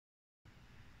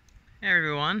Hey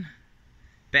everyone,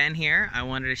 Ben here. I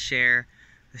wanted to share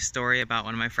a story about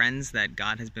one of my friends that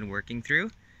God has been working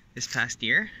through this past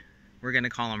year. We're going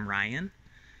to call him Ryan.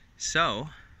 So,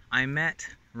 I met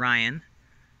Ryan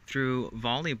through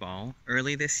volleyball.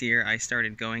 Early this year, I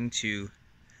started going to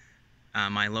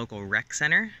my local rec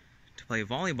center to play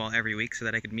volleyball every week so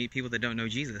that I could meet people that don't know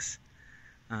Jesus.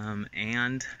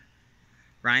 And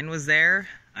Ryan was there.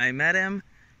 I met him.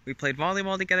 We played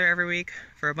volleyball together every week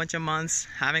for a bunch of months,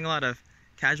 having a lot of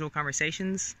casual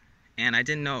conversations, and I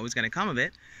didn't know what was going to come of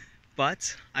it,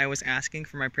 but I was asking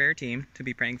for my prayer team to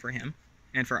be praying for him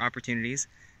and for opportunities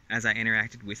as I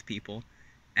interacted with people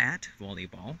at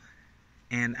volleyball.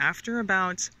 And after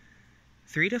about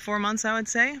 3 to 4 months, I would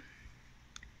say,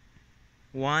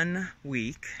 one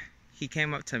week, he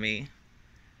came up to me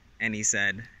and he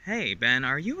said, "Hey, Ben,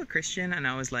 are you a Christian?" And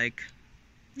I was like,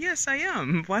 "Yes, I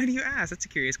am. Why do you ask? That's a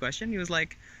curious question." He was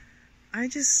like,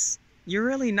 "You're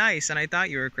really nice, and I thought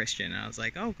you were a Christian." And I was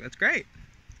like, "Oh, that's great."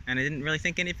 And I didn't really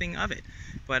think anything of it.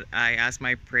 But I asked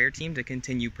my prayer team to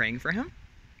continue praying for him.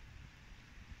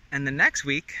 And the next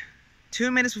week,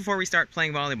 2 minutes before we start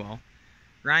playing volleyball,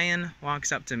 Ryan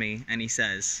walks up to me and he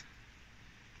says,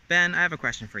 "Ben, I have a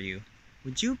question for you.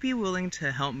 Would you be willing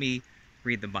to help me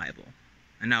read the Bible?"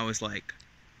 And I was like,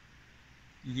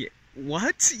 "Yeah.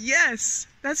 What? Yes,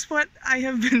 that's what I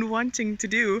have been wanting to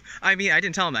do." I mean, I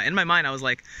didn't tell him that. In my mind, I was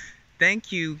like,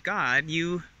 "Thank you, God.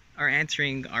 You are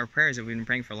answering our prayers that we've been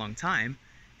praying for a long time."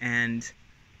 And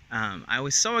I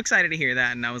was so excited to hear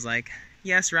that. And I was like,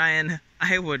 "Yes, Ryan,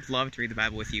 I would love to read the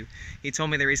Bible with you." He told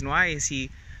me the reason why is he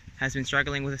has been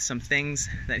struggling with some things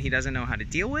that he doesn't know how to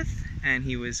deal with. And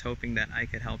he was hoping that I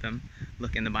could help him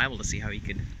look in the Bible to see how he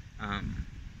could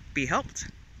be helped.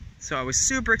 So I was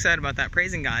super excited about that,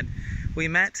 praising God. We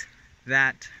met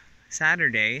that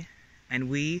Saturday and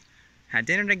we had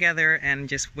dinner together and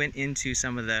just went into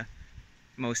some of the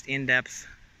most in-depth,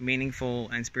 meaningful,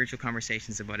 and spiritual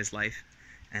conversations about his life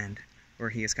and where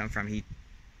he has come from. He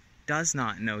does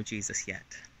not know Jesus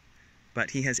yet, but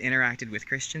he has interacted with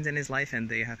Christians in his life and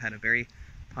they have had a very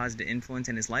positive influence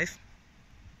in his life.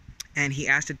 And he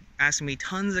asked me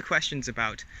tons of questions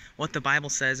about what the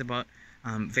Bible says about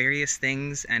various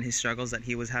things and his struggles that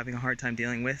he was having a hard time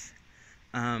dealing with.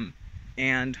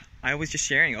 And I was just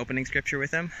sharing opening scripture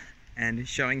with him and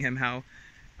showing him how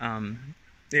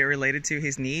they related to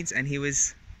his needs, and he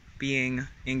was being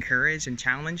encouraged and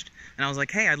challenged. And I was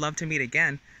like, "Hey, I'd love to meet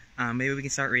again. Maybe we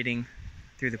can start reading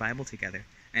through the Bible together."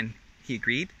 And he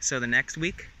agreed. So the next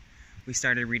week, we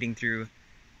started reading through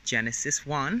Genesis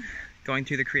 1, going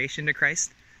through the Creation to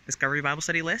Christ Discovery Bible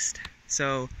Study list.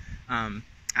 So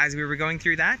as we were going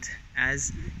through that,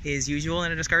 as is usual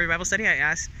in a Discovery Bible Study, I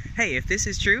asked, "Hey, if this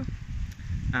is true,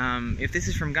 if this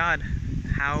is from God,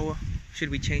 how should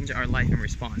we change our life in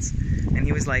response?" And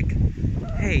he was like,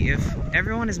 "Hey, if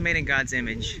everyone is made in God's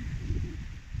image,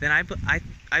 then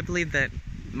I believe that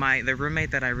the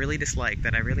roommate that I really dislike,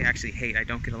 that I really actually hate, I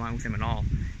don't get along with him at all,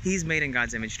 he's made in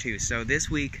God's image too. So this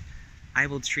week, I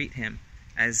will treat him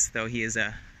as though he is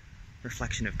a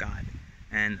reflection of God.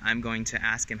 And I'm going to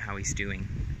ask him how he's doing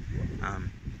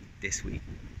this week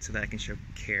so that I can show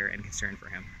care and concern for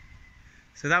him."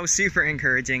 So that was super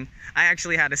encouraging. I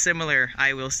actually had a similar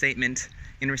 "I will" statement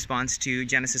in response to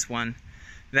Genesis 1,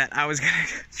 that I was going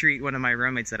to treat one of my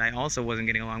roommates that I also wasn't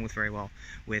getting along with very well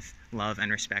with love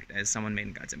and respect as someone made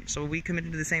in God's image. So we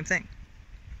committed to the same thing.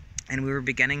 And we were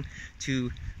beginning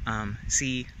to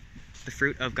see the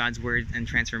fruit of God's word and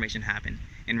transformation happen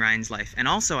in Ryan's life. And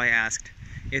also I asked,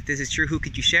 if this is true, who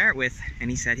could you share it with?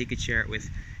 And he said he could share it with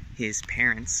his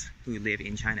parents who live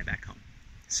in China back home.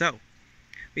 So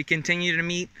we continue to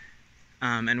meet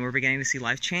and we're beginning to see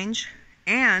life change.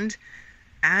 And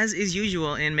as is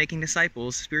usual in making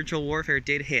disciples, spiritual warfare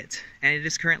did hit, and it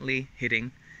is currently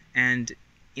hitting. And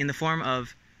in the form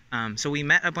of, so we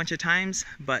met a bunch of times,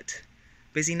 but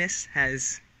busyness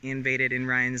has invaded in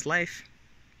Ryan's life,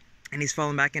 and he's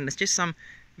fallen back into just some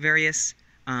various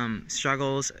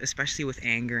struggles, especially with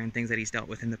anger and things that he's dealt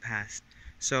with in the past.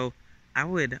 So I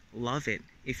would love it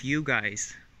if you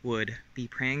guys would be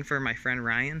praying for my friend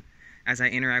Ryan as I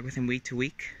interact with him week to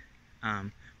week.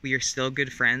 We are still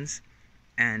good friends,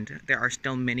 and there are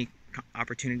still many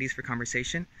opportunities for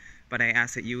conversation, but I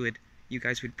ask that you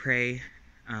guys would pray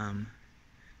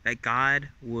that God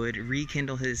would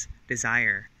rekindle his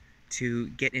desire to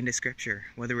get into scripture,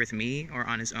 whether with me or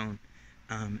on his own,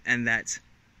 and that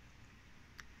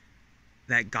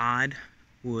God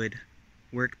would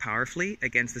work powerfully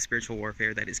against the spiritual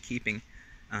warfare that is keeping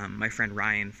my friend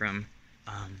Ryan from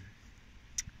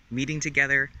meeting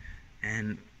together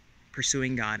and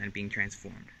pursuing God and being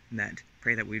transformed. that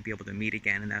pray that we'd be able to meet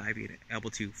again, and that I'd be able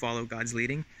to follow God's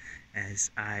leading as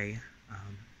I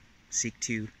seek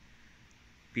to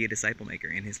be a disciple maker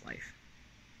in his life.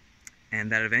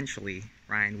 And that eventually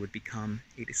Ryan would become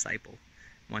a disciple,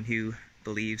 one who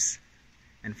believes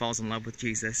and falls in love with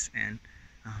Jesus and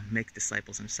makes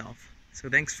disciples himself. So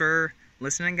thanks for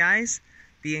listening, guys.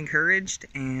 Be encouraged,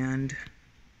 and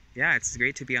yeah, it's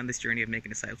great to be on this journey of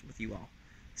making disciples with you all.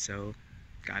 So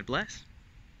God bless.